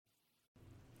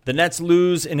The Nets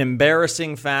lose in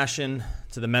embarrassing fashion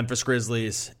to the Memphis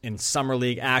Grizzlies in Summer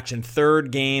League action.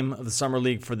 Third game of the Summer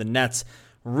League for the Nets.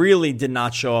 Really did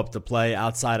not show up to play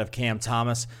outside of Cam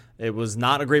Thomas. It was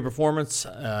not a great performance.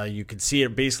 You could see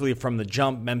it basically from the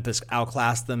jump. Memphis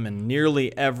outclassed them in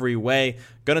nearly every way.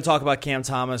 Going to talk about Cam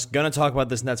Thomas. Going to talk about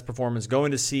this Nets performance.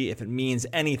 Going to see if it means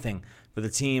anything for the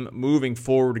team moving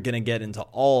forward. We're going to get into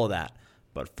all of that.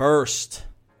 But first,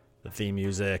 the theme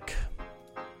music.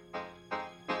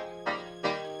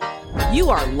 You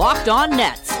are Locked On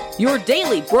Nets, your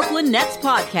daily Brooklyn Nets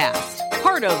podcast.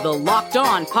 Part of the Locked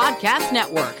On Podcast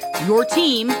Network, your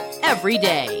team every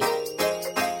day.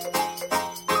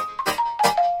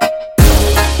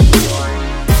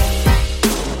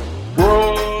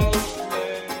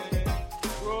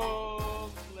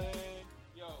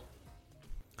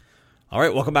 All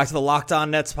right, welcome back to the Locked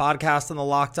On Nets podcast on the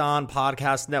Locked On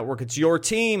Podcast Network. It's your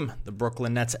team, the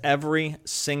Brooklyn Nets, every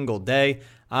single day.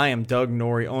 I am Doug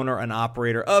Norrie, owner and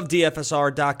operator of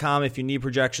DFSR.com. If you need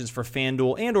projections for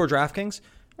FanDuel and or DraftKings,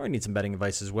 or you need some betting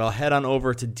advice as well, head on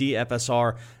over to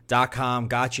DFSR.com.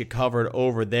 Got you covered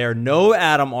over there. No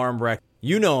Adam Armbrecht.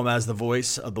 You know him as the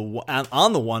voice of the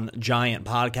On the One Giant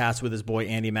podcast with his boy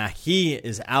Andy Mack. He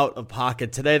is out of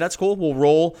pocket today. That's cool. We'll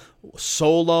roll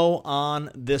solo on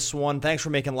this one. Thanks for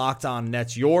making Locked On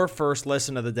Nets your first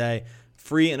listen of the day.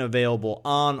 Free and available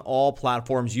on all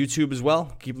platforms, YouTube as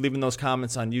well. Keep leaving those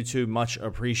comments on YouTube. Much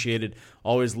appreciated.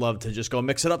 Always love to just go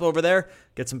mix it up over there,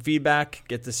 get some feedback,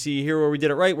 get to see here where we did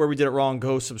it right, where we did it wrong.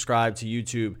 Go subscribe to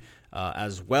YouTube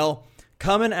as well.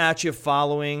 Coming at you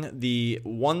following the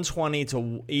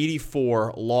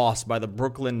 120-84 loss by the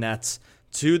Brooklyn Nets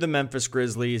to the Memphis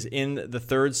Grizzlies in the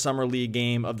third Summer League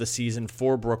game of the season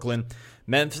for Brooklyn.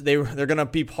 Memphis, they're going to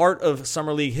be part of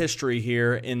Summer League history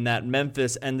here in that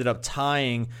Memphis ended up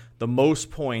tying the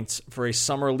most points for a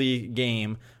Summer League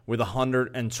game with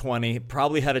 120.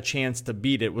 Probably had a chance to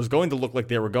beat it. Was going to look like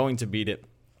they were going to beat it.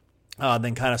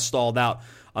 Then kind of stalled out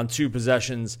on two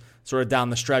possessions sort of down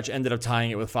the stretch, ended up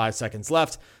tying it with 5 seconds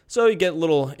left. So you get a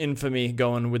little infamy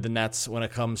going with the Nets when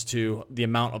it comes to the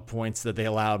amount of points that they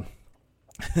allowed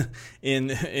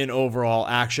in overall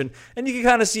action. And you can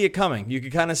kind of see it coming. You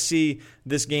can kind of see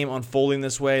this game unfolding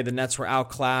this way. The Nets were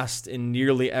outclassed in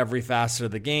nearly every facet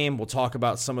of the game. We'll talk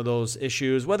about some of those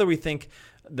issues, whether we think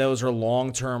those are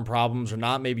long-term problems or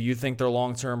not. Maybe you think they're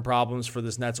long-term problems for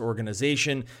this Nets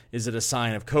organization. Is it a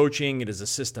sign of coaching? It is a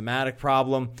systematic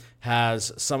problem.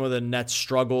 Has some of the Nets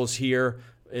struggles here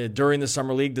during the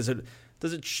Summer League? Does it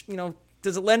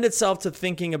lend itself to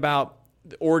thinking about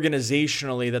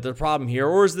organizationally that the problem here,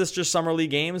 or is this just Summer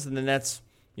League games and the Nets,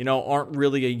 aren't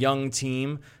really a young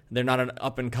team? They're not an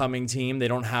up-and-coming team. They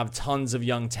don't have tons of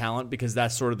young talent because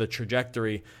that's sort of the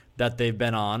trajectory that they've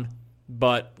been on.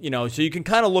 But, so you can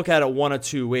kind of look at it one of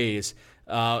two ways.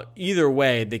 Either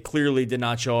way, they clearly did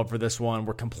not show up for this one.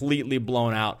 Were completely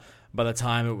blown out by the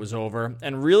time it was over.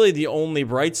 And really the only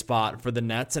bright spot for the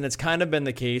Nets, and it's kind of been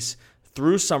the case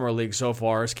through Summer League so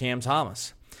far, is Cam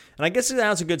Thomas. And I guess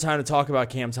now's a good time to talk about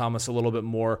Cam Thomas a little bit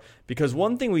more, because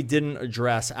one thing we didn't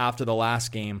address after the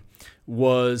last game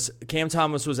was Cam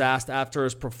Thomas was asked after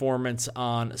his performance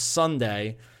on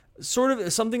Sunday, sort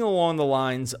of something along the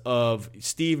lines of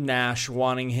Steve Nash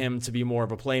wanting him to be more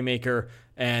of a playmaker,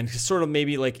 and sort of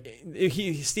maybe like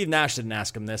Steve Nash didn't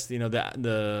ask him this.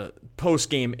 The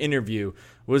post-game interview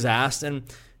was asked, and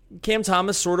Cam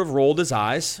Thomas sort of rolled his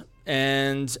eyes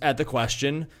and at the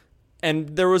question,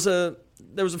 and there was a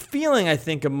feeling, I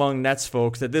think, among Nets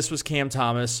folks that this was Cam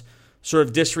Thomas sort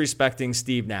of disrespecting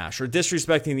Steve Nash, or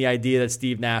disrespecting the idea that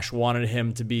Steve Nash wanted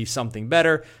him to be something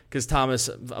better, because Thomas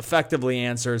effectively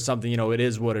answered something, it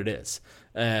is what it is.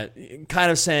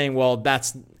 Kind of saying, well,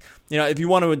 that's, if you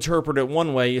want to interpret it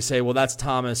one way, you say, well, that's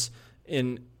Thomas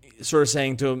in sort of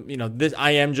saying to him,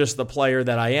 I am just the player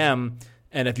that I am,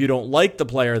 and if you don't like the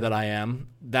player that I am,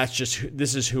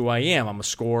 this is who I am. I'm a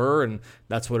scorer, and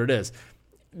that's what it is.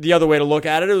 The other way to look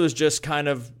at it was just kind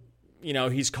of,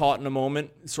 he's caught in a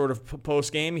moment, sort of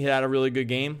post-game. He had a really good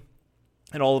game,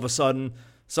 and all of a sudden,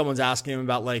 someone's asking him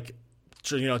about,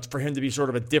 for him to be sort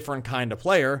of a different kind of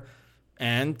player.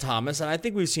 And Thomas, and I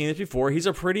think we've seen this before, he's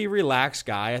a pretty relaxed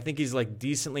guy. I think he's,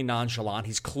 decently nonchalant.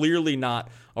 He's clearly not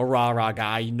a rah-rah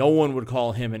guy. No one would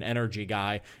call him an energy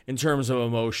guy in terms of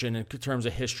emotion, in terms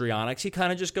of histrionics. He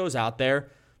kind of just goes out there,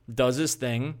 does his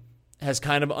thing, has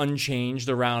kind of unchanged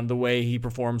around the way he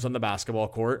performs on the basketball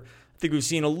court. I think we've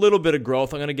seen a little bit of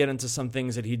growth. I'm going to get into some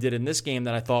things that he did in this game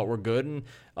that I thought were good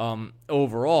and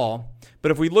overall.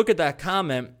 But if we look at that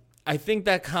comment, I think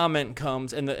that comment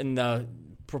comes in the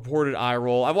purported eye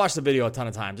roll. I've watched the video a ton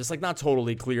of times. It's like not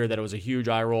totally clear that it was a huge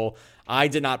eye roll. I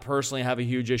did not personally have a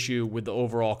huge issue with the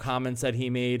overall comments that he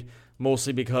made,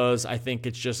 mostly because I think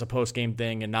it's just a post-game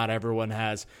thing and not everyone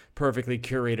has perfectly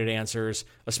curated answers,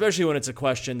 especially when it's a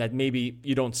question that maybe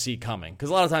you don't see coming. Because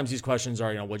a lot of times these questions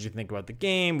are, what did you think about the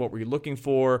game? What were you looking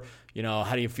for?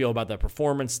 How do you feel about that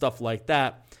performance? Stuff like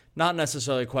that. Not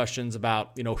necessarily questions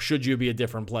about, should you be a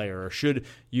different player or should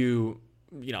you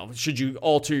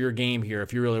alter your game here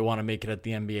if you really want to make it at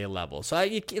the NBA level? So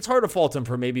it's hard to fault him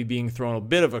for maybe being thrown a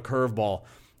bit of a curveball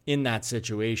in that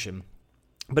situation.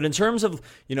 But in terms of,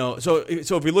 so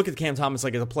if we look at Cam Thomas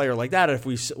like as a player like that, if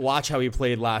we watch how he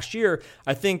played last year,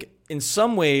 I think in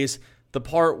some ways the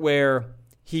part where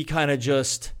he kind of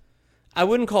just, I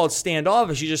wouldn't call it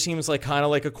standoffish, he just seems like kind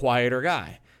of like a quieter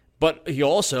guy. But he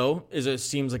also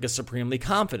seems like a supremely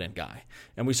confident guy.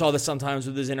 And we saw this sometimes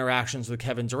with his interactions with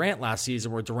Kevin Durant last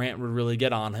season, where Durant would really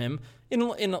get on him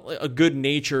in a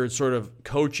good-natured sort of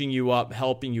coaching you up,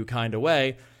 helping you kind of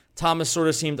way. Thomas sort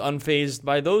of seemed unfazed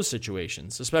by those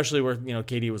situations, especially where,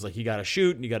 KD was like, you got to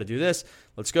shoot, and you got to do this.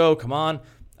 Let's go, come on.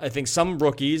 I think some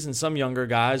rookies and some younger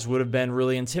guys would have been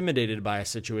really intimidated by a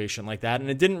situation like that, and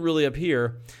it didn't really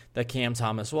appear that Cam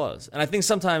Thomas was. And I think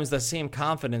sometimes the same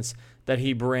confidence that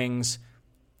he brings,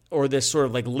 or this sort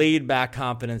of like laid-back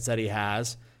confidence that he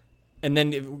has, and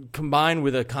then combined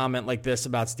with a comment like this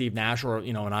about Steve Nash or,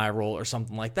 an eye roll or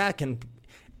something like that,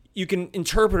 you can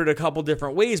interpret it a couple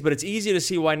different ways, but it's easy to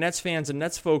see why Nets fans and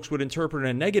Nets folks would interpret it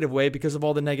in a negative way because of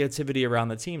all the negativity around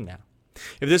the team now.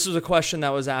 If this was a question that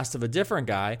was asked of a different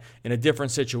guy in a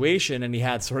different situation and he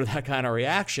had sort of that kind of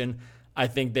reaction, I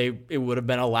think it would have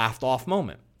been a laughed off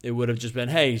moment. It would have just been,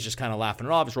 hey, he's just kind of laughing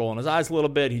it off, he's rolling his eyes a little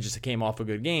bit, he just came off a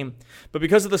good game. But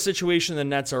because of the situation the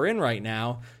Nets are in right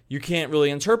now, you can't really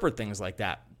interpret things like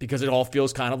that because it all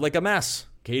feels kind of like a mess.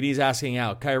 KD's asking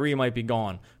out. Kyrie might be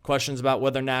gone. Questions about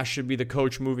whether Nash should be the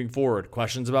coach moving forward.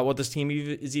 Questions about what this team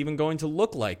is even going to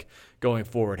look like going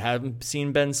forward. Haven't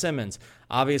seen Ben Simmons.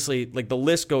 Obviously, like the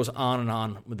list goes on and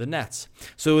on with the Nets.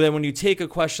 So then when you take a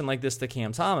question like this to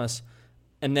Cam Thomas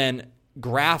and then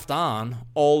graft on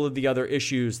all of the other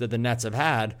issues that the Nets have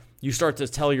had, you start to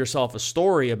tell yourself a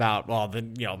story about,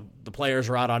 the players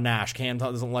are out on Nash. Cam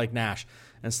doesn't like Nash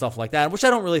and stuff like that, which I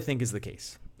don't really think is the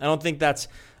case. I don't think that's...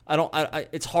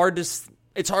 It's hard.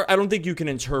 I don't think you can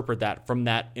interpret that from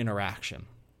that interaction.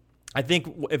 I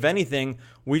think, if anything,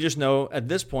 we just know at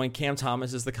this point Cam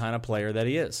Thomas is the kind of player that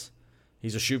he is.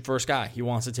 He's a shoot-first guy. He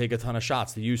wants to take a ton of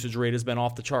shots. The usage rate has been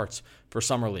off the charts for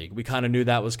Summer League. We kind of knew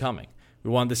that was coming.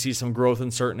 We wanted to see some growth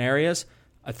in certain areas.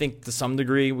 I think to some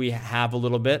degree we have a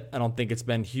little bit. I don't think it's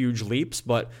been huge leaps,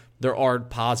 but there are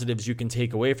positives you can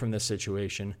take away from this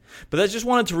situation. But I just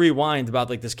wanted to rewind about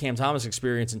like this Cam Thomas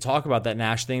experience and talk about that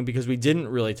Nash thing because we didn't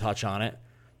really touch on it.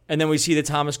 And then we see that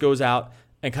Thomas goes out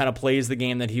and kind of plays the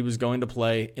game that he was going to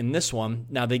play in this one.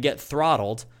 Now they get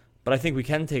throttled, but I think we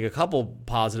can take a couple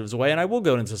positives away, and I will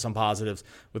go into some positives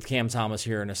with Cam Thomas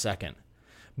here in a second.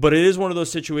 But it is one of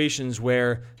those situations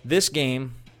where this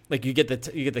game, like you get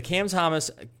the Cam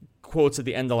Thomas quotes at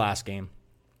the end of last game.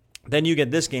 Then you get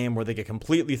this game where they get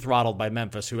completely throttled by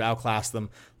Memphis, who outclassed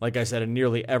them, like I said, in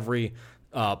nearly every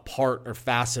part or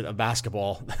facet of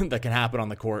basketball that can happen on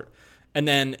the court. And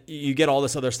then you get all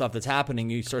this other stuff that's happening.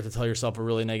 You start to tell yourself a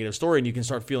really negative story, and you can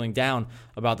start feeling down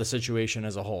about the situation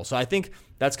as a whole. So I think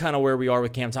that's kind of where we are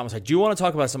with Cam Thomas. I do want to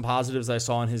talk about some positives I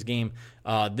saw in his game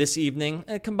this evening,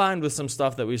 combined with some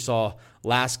stuff that we saw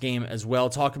last game as well.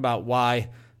 Talk about why,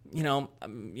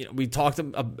 we talked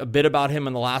a bit about him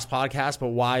in the last podcast, but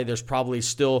why there's probably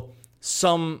still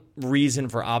some reason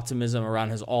for optimism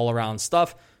around his all-around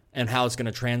stuff and how it's going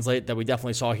to translate that we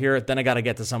definitely saw here. Then I got to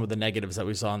get to some of the negatives that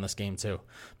we saw in this game too,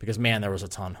 because man, there was a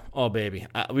ton. Oh baby.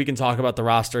 We can talk about the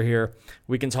roster here.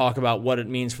 We can talk about what it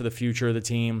means for the future of the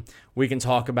team. We can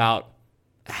talk about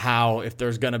how if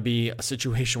there's going to be a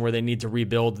situation where they need to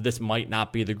rebuild, this might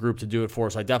not be the group to do it for.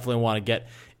 So I definitely want to get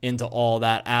into all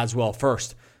that as well.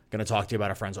 First, going to talk to you about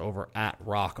our friends over at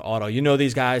Rock Auto. You know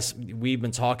these guys. We've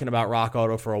been talking about Rock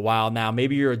Auto for a while now.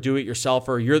 Maybe you're a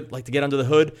do-it-yourselfer. You're like to get under the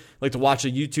hood, like to watch a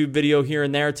YouTube video here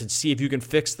and there to see if you can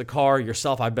fix the car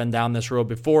yourself. I've been down this road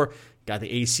before. Got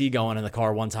the AC going in the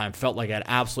car one time. Felt like I'd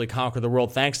absolutely conquered the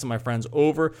world thanks to my friends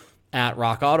over at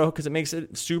Rock Auto because it makes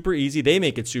it super easy. They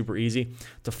make it super easy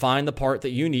to find the part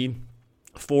that you need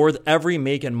For every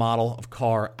make and model of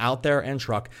car out there and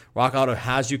truck, Rock Auto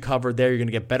has you covered there. You're going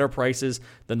to get better prices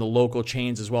than the local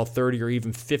chains as well, 30 or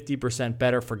even 50%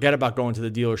 better. Forget about going to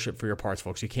the dealership for your parts,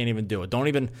 folks. You can't even do it. Don't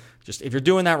even, just if you're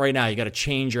doing that right now, you got to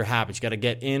change your habits. You got to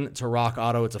get into Rock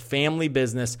Auto. It's a family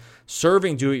business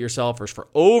serving do-it-yourselfers for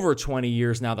over 20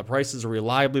 years now. The prices are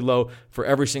reliably low for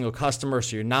every single customer,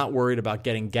 so you're not worried about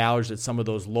getting gouged at some of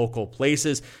those local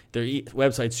places. Their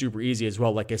website's super easy as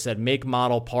well. Like I said, make,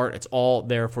 model, part, it's all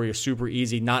there for you. Super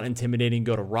easy, not intimidating.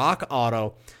 Go to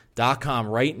rockauto.com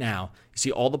right now. You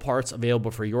see all the parts available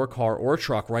for your car or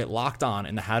truck right locked on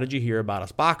in the How Did You Hear About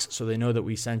Us box, so they know that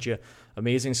we sent you.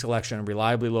 Amazing selection,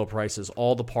 reliably low prices,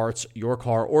 all the parts your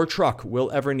car or truck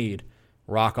will ever need.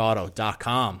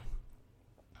 rockauto.com.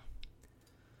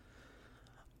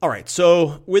 All right,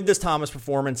 so with this Thomas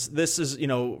performance, this is,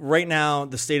 right now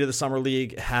the state of the Summer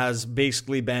League has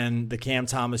basically been the Cam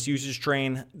Thomas usage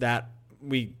train that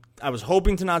I was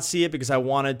hoping to not see it because I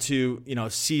wanted to,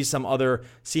 see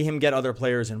him get other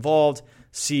players involved,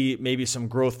 see maybe some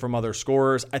growth from other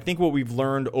scorers. I think what we've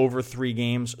learned over 3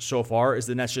 games so far is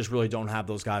the Nets just really don't have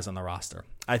those guys on the roster.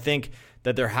 I think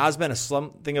that there has been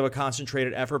something of a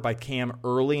concentrated effort by Cam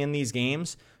early in these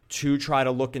games to try to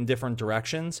look in different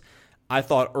directions. I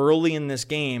thought early in this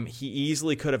game, he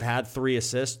easily could have had 3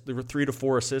 assists. There were 3 to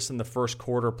 4 assists in the first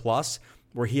quarter plus,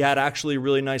 where he had actually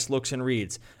really nice looks and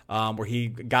reads, where he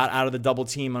got out of the double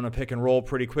team on a pick and roll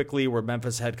pretty quickly, where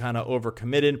Memphis had kind of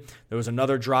overcommitted. There was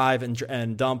another drive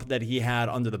and dump that he had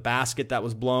under the basket that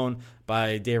was blown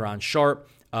by Day'Ron Sharpe.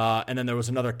 And then there was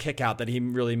another kick out that he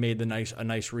really made a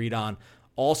nice read on.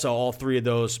 Also, all 3 of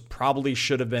those probably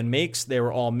should have been makes. They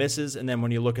were all misses. And then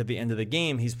when you look at the end of the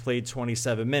game, he's played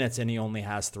 27 minutes and he only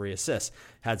has 3 assists.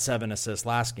 Had 7 assists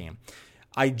last game.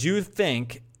 I do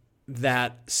think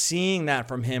that seeing that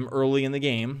from him early in the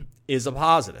game is a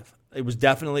positive. It was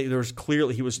definitely, there was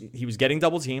clearly, he was getting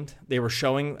double teamed. They were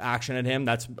showing action at him.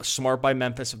 That's smart by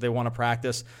Memphis if they want to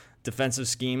practice defensive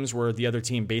schemes where the other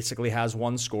team basically has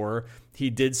one scorer. He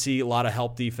did see a lot of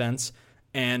help defense.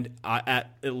 And at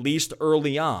least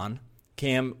early on,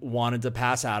 Cam wanted to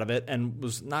pass out of it and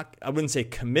was not, I wouldn't say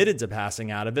committed to passing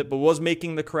out of it, but was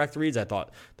making the correct reads, I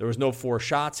thought. There was no 4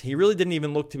 shots. He really didn't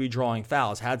even look to be drawing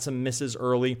fouls. Had some misses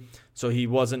early, so he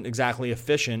wasn't exactly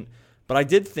efficient. But I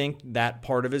did think that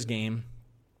part of his game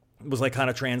was like kind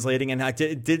of translating, and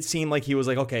it did seem like he was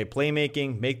like, okay,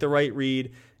 playmaking, make the right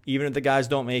read, even if the guys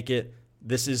don't make it.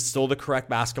 This is still the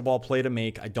correct basketball play to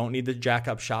make. I don't need to jack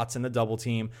up shots in the double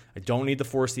team. I don't need to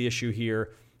force the issue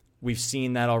here. We've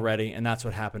seen that already, and that's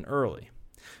what happened early.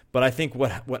 But I think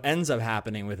what ends up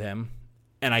happening with him,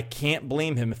 and I can't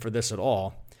blame him for this at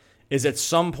all, is at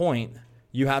some point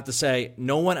you have to say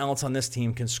no one else on this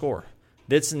team can score.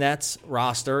 This Nets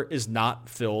roster is not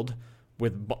filled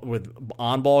with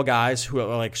on-ball guys who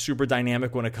are like super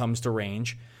dynamic when it comes to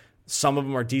range. Some of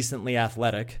them are decently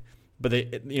athletic. But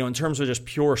in terms of just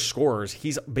pure scorers,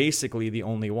 he's basically the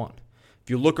only one.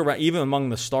 If you look around, even among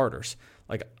the starters,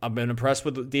 like I've been impressed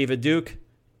with David Duke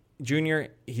Jr.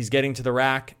 He's getting to the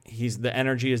rack. The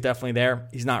energy is definitely there.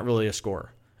 He's not really a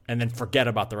scorer. And then forget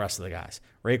about the rest of the guys.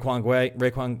 Raekwon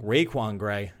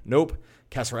Gray, nope.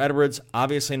 Kessler Edwards,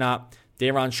 obviously not.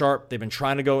 Day'Ron Sharpe, they've been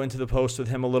trying to go into the post with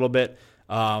him a little bit,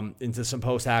 into some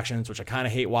post actions, which I kind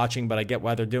of hate watching, but I get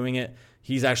why they're doing it.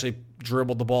 He's actually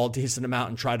dribbled the ball a decent amount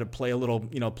and tried to play a little,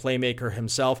 playmaker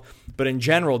himself. But in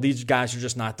general, these guys are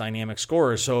just not dynamic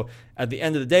scorers. So at the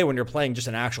end of the day, when you're playing just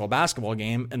an actual basketball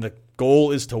game and the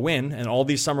goal is to win, and all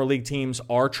these summer league teams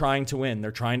are trying to win,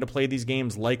 they're trying to play these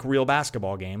games like real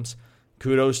basketball games.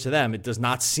 Kudos to them. It does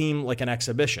not seem like an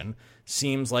exhibition.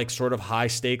 Seems like sort of high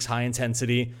stakes, high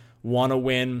intensity, want to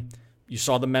win. You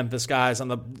saw the Memphis guys on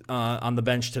the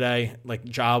bench today.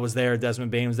 Like Ja was there, Desmond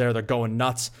Bane was there. They're going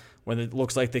nuts when it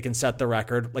looks like they can set the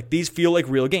record. Like these feel like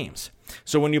real games.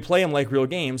 So when you play them like real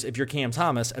games, if you're Cam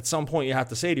Thomas, at some point you have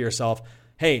to say to yourself,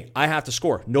 hey, I have to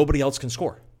score. Nobody else can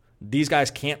score. These guys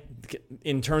can't,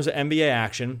 in terms of NBA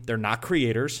action, they're not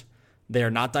creators. They are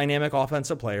not dynamic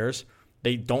offensive players.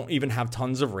 They don't even have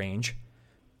tons of range.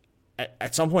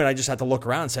 At some point I just have to look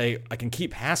around and say, I can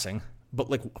keep passing, but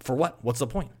like for what? What's the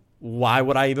point? Why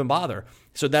would I even bother?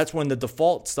 So that's when the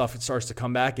default stuff starts to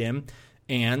come back in,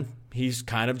 and he's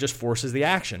kind of just forces the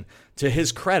action. To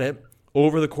his credit,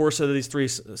 over the course of these 3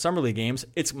 Summer League games,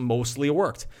 it's mostly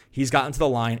worked. He's gotten to the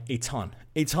line a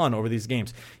ton over these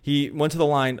games. He went to the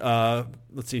line,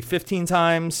 15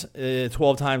 times,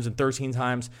 12 times, and 13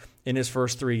 times in his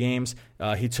first 3 games.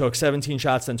 He took 17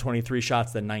 shots, then 23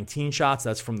 shots, then 19 shots.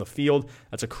 That's from the field.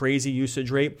 That's a crazy usage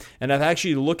rate. And I've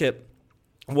actually looked at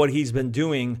what he's been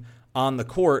doing on the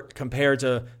court compared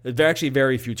to actually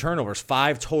very few turnovers,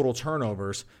 5 total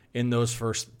turnovers in those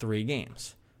first 3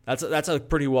 games. That's a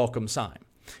pretty welcome sign.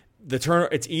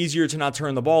 It's easier to not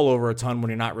turn the ball over a ton when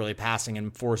you're not really passing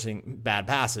and forcing bad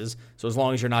passes. So as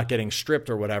long as you're not getting stripped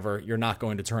or whatever, you're not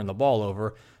going to turn the ball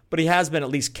over. But he has been at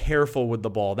least careful with the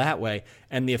ball that way.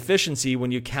 And the efficiency,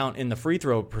 when you count in the free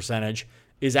throw percentage,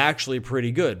 is actually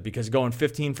pretty good, because going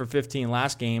 15 for 15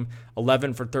 last game,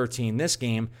 11 for 13 this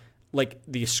game, like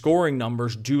the scoring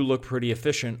numbers do look pretty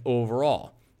efficient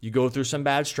overall. You go through some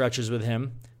bad stretches with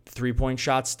him. The 3-point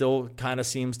shot still kind of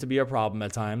seems to be a problem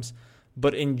at times.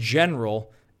 But in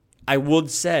general, I would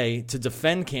say, to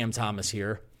defend Cam Thomas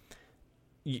here,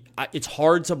 it's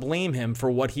hard to blame him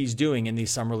for what he's doing in these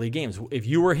summer league games. If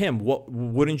you were him,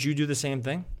 wouldn't you do the same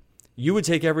thing? You would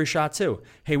take every shot too.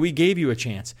 Hey, we gave you a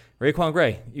chance. Raekwon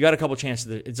Gray, you got a couple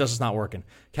chances. It's just not working.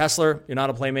 Kessler, you're not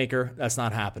a playmaker. That's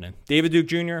not happening. David Duke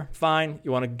Jr., fine.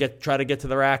 You want to try to get to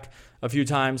the rack a few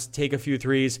times, take a few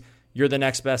threes. You're the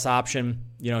next best option.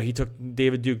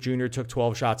 David Duke Jr. took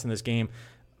 12 shots in this game.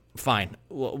 Fine,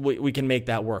 we can make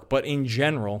that work. But in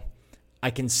general,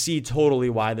 I can see totally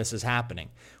why this is happening.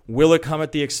 Will it come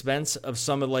at the expense of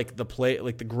some of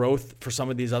the growth for some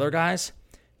of these other guys?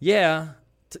 Yeah,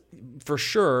 for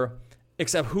sure.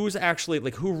 Except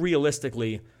who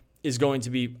realistically is going to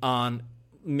be on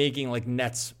making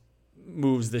Nets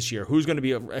moves this year? Who's going to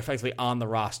be effectively on the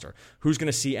roster? Who's going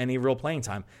to see any real playing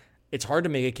time? It's hard to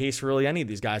make a case for really any of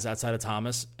these guys outside of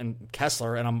Thomas and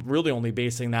Kessler, and I'm really only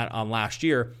basing that on last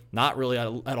year, not really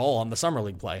at all on the summer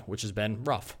league play, which has been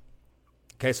rough.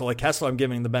 Okay, so Kessler, I'm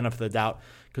giving the benefit of the doubt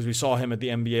because we saw him at the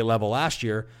NBA level last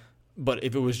year, but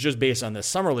if it was just based on this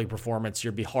summer league performance,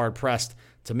 you'd be hard-pressed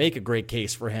to make a great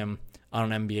case for him on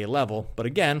an NBA level. But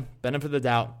again, benefit of the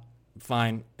doubt,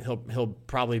 fine, he'll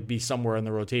probably be somewhere in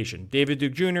the rotation. David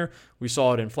Duke Jr., we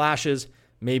saw it in flashes.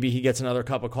 Maybe he gets another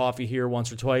cup of coffee here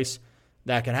once or twice.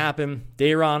 That can happen.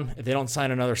 Day'Ron, if they don't sign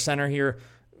another center here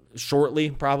shortly,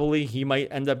 probably, he might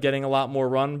end up getting a lot more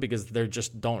run because they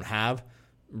just don't have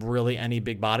really any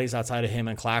big bodies outside of him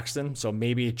and Claxton. So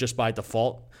maybe just by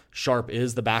default, Sharp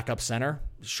is the backup center,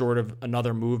 short of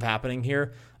another move happening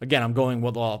here. Again, I'm going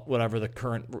with whatever the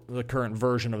current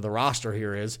version of the roster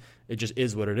here is. It just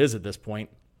is what it is at this point.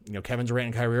 Kevin Durant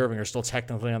and Kyrie Irving are still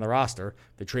technically on the roster.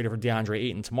 They traded for DeAndre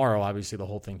Ayton tomorrow. Obviously, the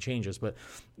whole thing changes. But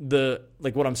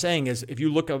what I'm saying is, if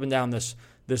you look up and down this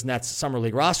Nets Summer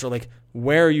League roster,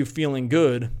 where are you feeling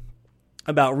good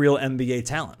about real NBA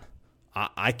talent?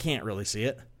 I can't really see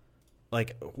it.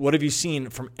 What have you seen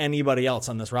from anybody else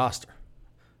on this roster?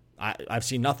 I've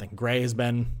seen nothing. Gray has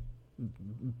been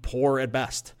poor at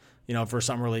best, for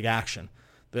Summer League action.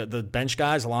 The bench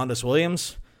guys, Alondas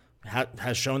Williams,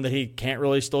 has shown that he can't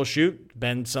really still shoot.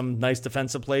 Been some nice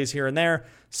defensive plays here and there,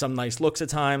 some nice looks at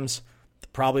times.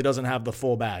 Probably doesn't have the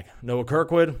full bag. Noah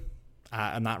Kirkwood,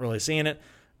 I'm not really seeing it.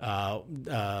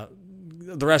 The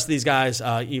rest of these guys,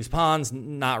 Yves Pons,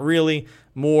 not really.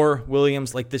 Moore,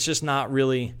 Williams, this is not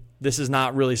really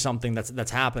something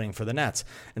that's happening for the Nets.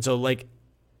 And so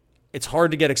it's hard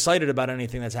to get excited about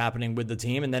anything that's happening with the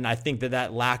team. And then I think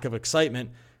that lack of excitement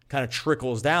kind of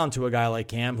trickles down to a guy like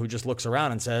Cam, who just looks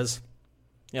around and says,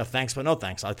 thanks, but no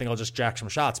thanks. I think I'll just jack some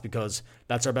shots because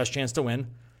that's our best chance to win.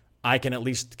 I can at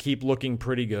least keep looking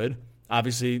pretty good.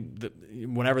 Obviously,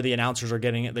 whenever the announcers are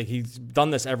getting it, he's done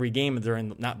this every game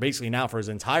during now for his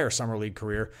entire summer league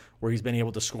career, where he's been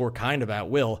able to score kind of at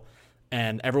will.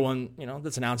 And everyone,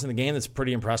 that's announcing the game, that's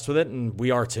pretty impressed with it, and we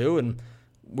are too. And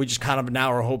we just kind of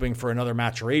now are hoping for another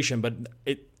maturation. But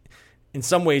in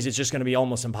some ways, it's just going to be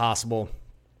almost impossible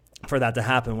for that to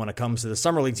happen when it comes to the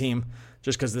summer league team,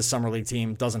 just because this summer league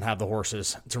team doesn't have the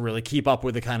horses to really keep up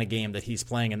with the kind of game that he's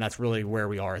playing, and that's really where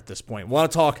we are at this point.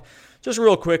 Want to talk just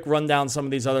real quick, run down some of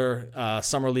these other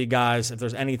summer league guys, if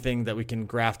there's anything that we can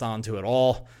graft onto at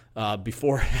all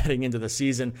before heading into the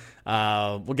season.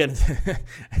 We'll get into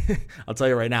I'll tell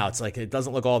you right now, it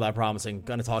doesn't look all that promising. I'm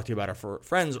going to talk to you about our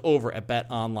friends over at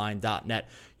betonline.net,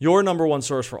 your number one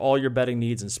source for all your betting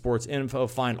needs and sports info.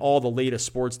 Find all the latest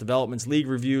sports developments, league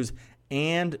reviews,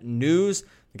 and news.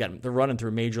 They're running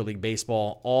through Major League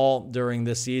Baseball all during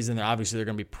this season. Obviously, they're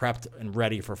going to be prepped and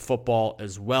ready for football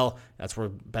as well. That's where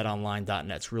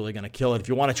betonline.net's really going to kill it. If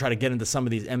you want to try to get into some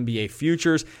of these NBA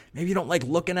futures, maybe you don't like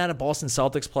looking at it, Boston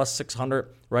Celtics plus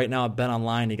 600 right now at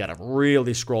BetOnline. You got to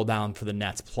really scroll down for the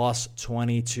Nets plus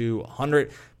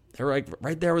 2,200. They're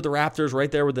right there with the Raptors,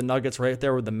 right there with the Nuggets, right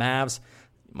there with the Mavs.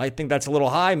 Might think that's a little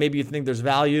high. Maybe you think there's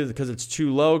value because it's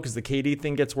too low because the KD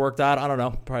thing gets worked out. I don't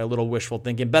know. Probably a little wishful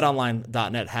thinking.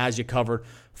 BetOnline.net has you covered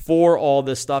for all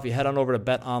this stuff. You head on over to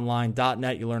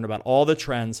BetOnline.net. You learn about all the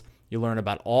trends. You learn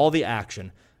about all the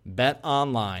action.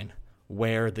 BetOnline,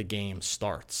 where the game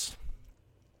starts.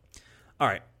 All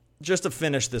right, just to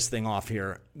finish this thing off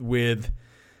here with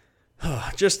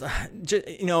just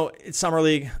it's Summer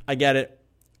League. I get it.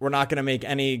 We're not going to make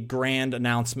any grand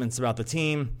announcements about the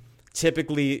team.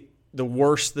 Typically, the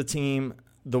worse the team,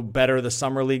 the better the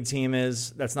Summer League team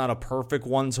is. That's not a perfect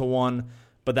one-to-one,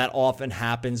 but that often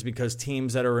happens because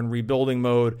teams that are in rebuilding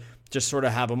mode just sort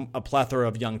of have a plethora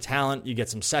of young talent. You get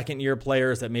some second-year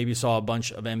players that maybe saw a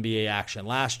bunch of NBA action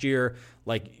last year.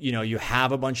 You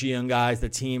have a bunch of young guys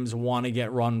that teams want to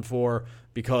get run for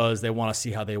because they want to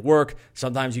see how they work.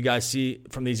 Sometimes you guys see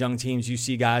from these young teams, you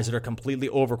see guys that are completely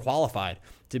overqualified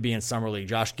to be in Summer League.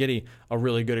 Josh Giddey, a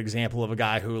really good example of a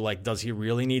guy who, does he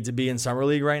really need to be in Summer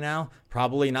League right now?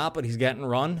 Probably not, but he's getting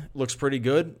run. Looks pretty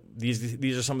good.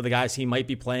 These are some of the guys he might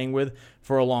be playing with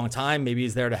for a long time. Maybe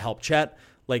he's there to help Chet.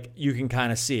 You can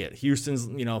kind of see it. Houston's,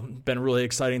 been really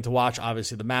exciting to watch.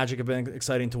 Obviously, the Magic have been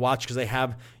exciting to watch because they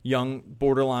have young,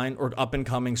 borderline, or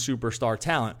up-and-coming superstar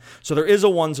talent. So there is a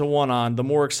one-to-one on.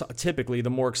 Typically, the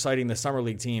more exciting the Summer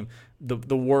League team,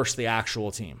 the worse the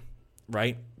actual team,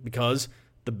 right? Because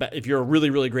if you're a really,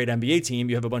 really great NBA team,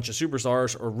 you have a bunch of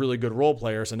superstars or really good role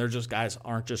players, and they're just guys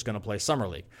aren't just going to play Summer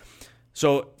League.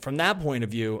 So from that point of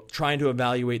view, trying to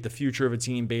evaluate the future of a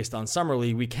team based on Summer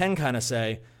League, we can kind of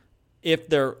say, if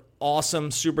they're awesome,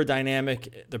 super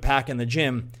dynamic, they're packing the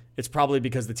gym, it's probably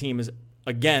because the team is,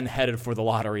 again, headed for the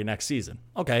lottery next season.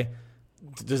 Okay,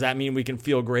 does that mean we can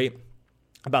feel great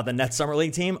about the Nets Summer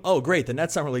League team? Oh, great, the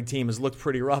Nets Summer League team has looked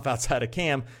pretty rough outside of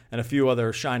Cam and a few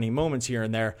other shining moments here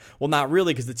and there. Well, not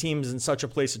really, because the team is in such a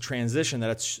place of transition that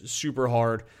it's super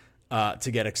hard to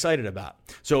get excited about.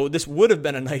 So this would have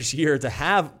been a nice year to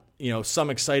have some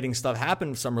exciting stuff happen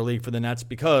in Summer League for the Nets,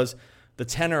 because the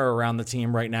tenor around the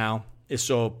team right now is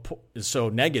so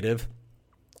negative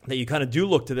that you kind of do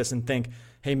look to this and think,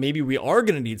 hey, maybe we are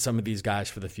going to need some of these guys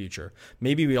for the future.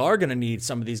 Maybe we are going to need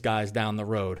some of these guys down the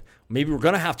road. Maybe we're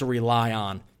going to have to rely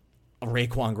on a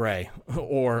Raekwon Gray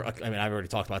or, I've already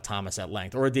talked about Thomas at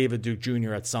length, or a David Duke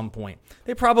Jr. at some point.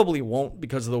 They probably won't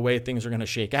because of the way things are going to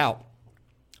shake out.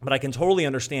 But I can totally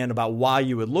understand about why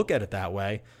you would look at it that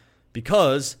way,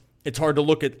 because it's hard to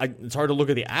look at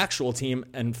the actual team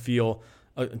and feel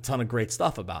a ton of great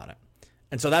stuff about it.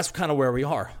 And so that's kind of where we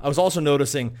are. I was also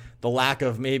noticing the lack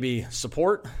of maybe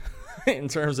support in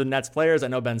terms of Nets players. I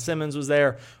know Ben Simmons was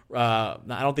there. I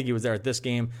don't think he was there at this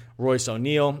game. Royce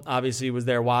O'Neal obviously was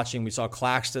there watching. We saw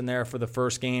Claxton there for the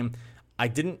first game. I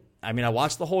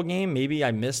watched the whole game. Maybe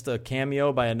I missed a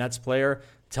cameo by a Nets player.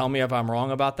 Tell me if I'm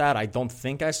wrong about that. I don't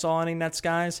think I saw any Nets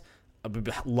guys.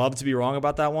 I'd love to be wrong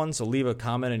about that one, so leave a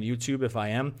comment on YouTube if I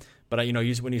am. But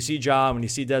when you see Ja, when you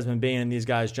see Desmond Bane and these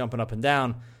guys jumping up and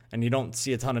down, and you don't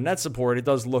see a ton of net support, it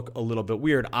does look a little bit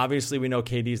weird. Obviously, we know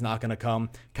KD's not going to come.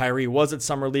 Kyrie was at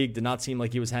Summer League, did not seem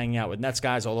like he was hanging out with Nets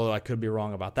guys, although I could be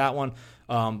wrong about that one.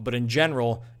 But in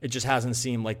general, it just hasn't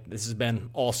seemed like this has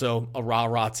been also a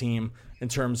rah-rah team in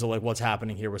terms of what's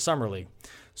happening here with Summer League.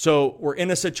 So we're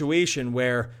in a situation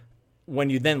where when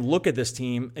you then look at this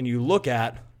team and you look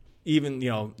at even,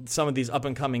 some of these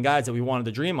up-and-coming guys that we wanted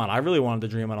to dream on. I really wanted to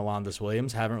dream on Alondas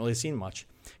Williams. Haven't really seen much.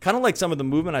 Kind of like some of the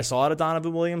movement I saw out of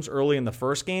Donovan Williams early in the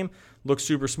first game. Looked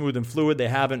super smooth and fluid. They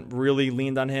haven't really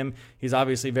leaned on him. He's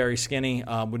obviously very skinny.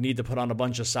 Would need to put on a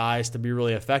bunch of size to be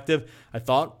really effective. I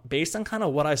thought, based on kind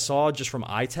of what I saw just from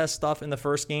eye test stuff in the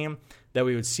first game, that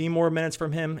we would see more minutes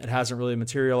from him. It hasn't really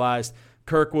materialized.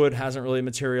 Kirkwood hasn't really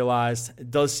materialized.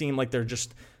 It does seem like they're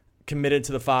just committed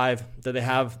to the five that they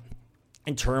have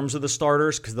in terms of the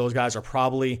starters, because those guys are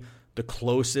probably the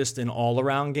closest in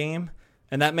all-around game.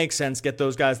 And that makes sense. Get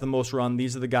those guys the most run.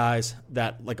 These are the guys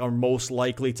that are most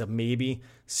likely to maybe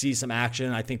see some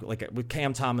action. I think with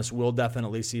Cam Thomas will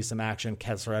definitely see some action.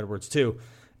 Kessler Edwards too.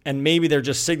 And maybe they're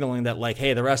just signaling that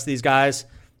hey, the rest of these guys,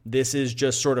 this is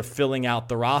just sort of filling out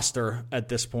the roster at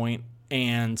this point.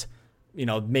 And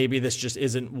maybe this just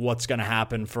isn't what's going to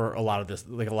happen for a lot of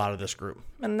this group.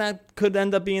 And that could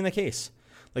end up being the case.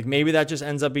 Maybe that just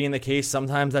ends up being the case.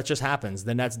 Sometimes that just happens.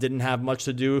 The Nets didn't have much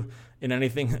to do in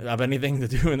anything to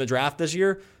do in the draft this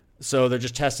year. So they're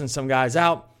just testing some guys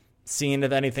out, seeing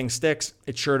if anything sticks.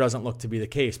 It sure doesn't look to be the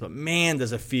case. But man,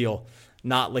 does it feel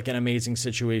not like an amazing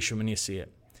situation when you see it.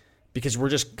 Because we're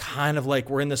just kind of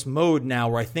we're in this mode now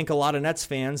where I think a lot of Nets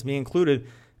fans, me included,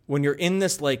 when you're in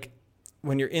this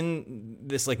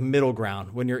middle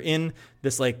ground, when you're in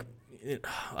this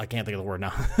I can't think of the word now.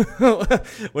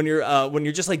 when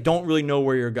you're just don't really know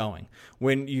where you're going.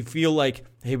 When you feel hey,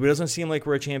 it doesn't seem like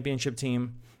we're a championship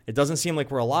team. It doesn't seem like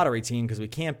we're a lottery team because we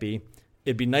can't be.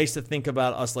 It'd be nice to think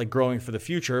about us like growing for the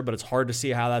future, but it's hard to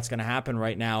see how that's going to happen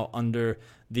right now under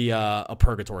the a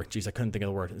purgatory. Jeez, I couldn't think of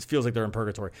the word. It feels like they're in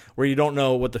purgatory, where you don't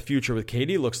know what the future with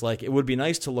KD looks like. It would be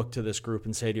nice to look to this group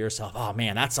and say to yourself, oh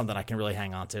man, that's something I can really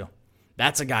hang on to.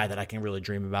 That's a guy that I can really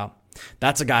dream about.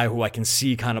 That's a guy who I can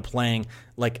see kind of playing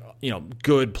like,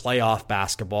 good playoff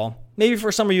basketball. Maybe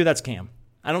for some of you, that's Cam.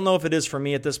 I don't know if it is for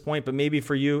me at this point, but maybe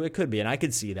for you, it could be, and I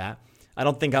could see that. I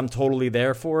don't think I'm totally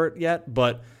there for it yet,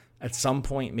 but at some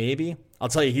point, maybe. I'll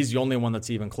tell you, he's the only one that's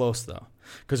even close, though.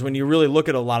 Because when you really look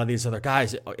at a lot of these other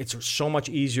guys, it's so much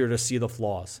easier to see the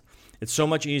flaws. It's so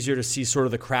much easier to see sort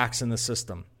of the cracks in the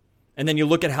system. And then you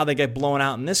look at how they get blown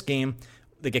out in this game.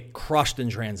 They get crushed in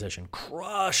transition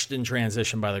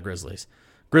by the Grizzlies.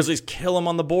 Grizzlies kill them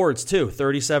on the boards, too,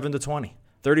 37-20.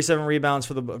 37 rebounds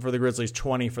for the Grizzlies,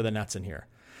 20 for the Nets in here.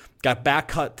 Got back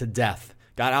cut to death.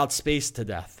 Got outspaced to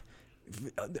death.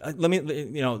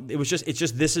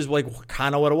 This is like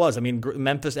kind of what it was. I mean,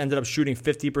 Memphis ended up shooting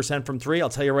 50% from three. I'll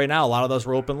tell you right now, a lot of those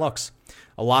were open looks.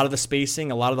 A lot of the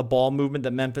spacing, a lot of the ball movement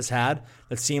that Memphis had,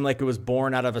 that seemed like it was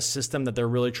born out of a system that they're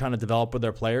really trying to develop with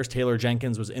their players. Taylor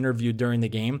Jenkins was interviewed during the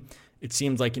game. It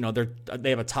seems like, they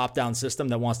have a top-down system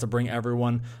that wants to bring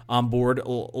everyone on board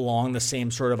along the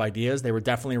same sort of ideas. They were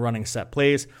definitely running set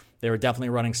plays. They were definitely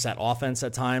running set offense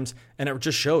at times. And it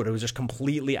just showed. It was just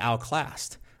completely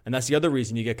outclassed. And that's the other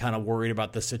reason you get kind of worried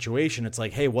about this situation. It's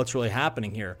like, hey, what's really happening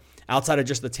here? Outside of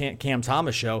just the Cam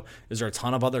Thomas show, is there a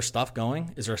ton of other stuff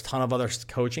going? Is there a ton of other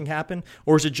coaching happen?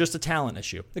 Or is it just a talent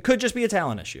issue? It could just be a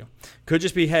talent issue. Could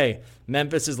just be, hey,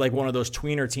 Memphis is like one of those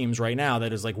tweener teams right now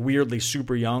that is like weirdly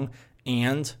super young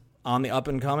and on the up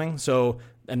and coming.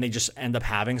 And they just end up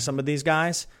having some of these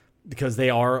guys because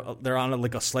they're on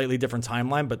like a slightly different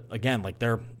timeline. But again, like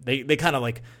they kind of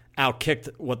like outkicked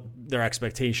what their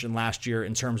expectation last year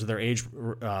in terms of their age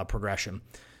progression.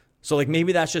 So like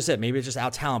maybe that's just it. Maybe it's just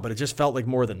out talent, but it just felt like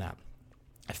more than that.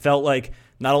 I felt like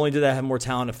not only did they have more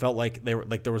talent, it felt like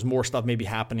there was more stuff maybe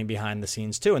happening behind the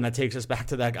scenes too. And that takes us back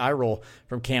to that eye roll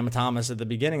from Cam Thomas at the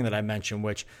beginning that I mentioned,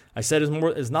 which I said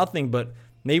is nothing, but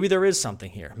maybe there is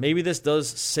something here. Maybe this does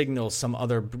signal some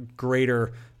other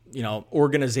greater,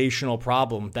 organizational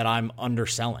problem that I'm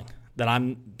underselling. That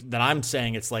I'm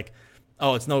saying it's like,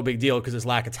 oh, it's no big deal because there's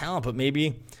lack of talent, but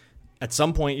maybe at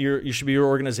some point you should be your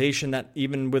organization that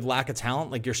even with lack of talent,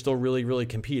 like you're still really, really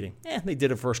competing. They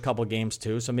did it first couple games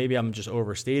too, so maybe I'm just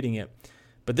overstating it.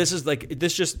 But this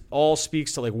just all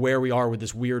speaks to like where we are with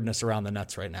this weirdness around the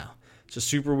Nets right now. It's a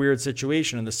super weird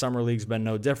situation, and the summer league's been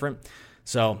no different.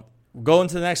 So we'll go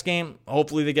into the next game.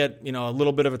 Hopefully they get, a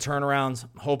little bit of a turnaround.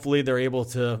 Hopefully they're able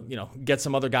to, get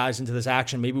some other guys into this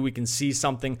action. Maybe we can see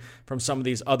something from some of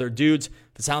these other dudes.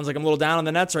 If it sounds like I'm a little down on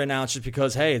the Nets right now, it's just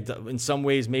because, hey, in some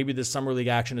ways, maybe this summer league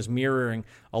action is mirroring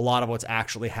a lot of what's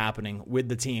actually happening with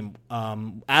the team.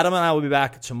 Adam and I will be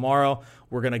back tomorrow.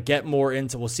 We're going to get more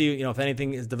into, we'll see, if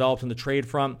anything is developed in the trade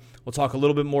front. We'll talk a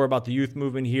little bit more about the youth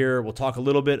movement here. We'll talk a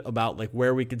little bit about like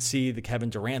where we could see the Kevin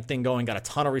Durant thing going. Got a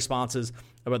ton of responses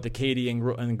about the KD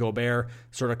and Gobert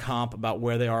sort of comp, about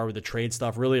where they are with the trade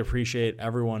stuff. Really appreciate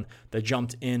everyone that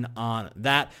jumped in on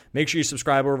that. Make sure you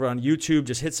subscribe over on YouTube.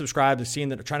 Just hit subscribe. They're seeing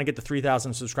that they're trying to get to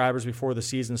 3,000 subscribers before the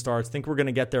season starts. Think we're going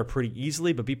to get there pretty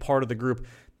easily, but be part of the group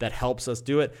that helps us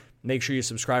do it. Make sure you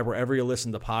subscribe wherever you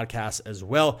listen to podcasts as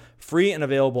well. Free and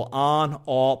available on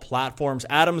all platforms.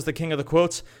 Adam's the king of the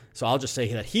quotes, so I'll just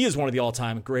say that he is one of the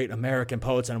all-time great American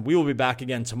poets, and we will be back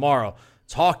again tomorrow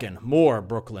talking more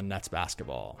Brooklyn Nets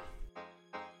basketball.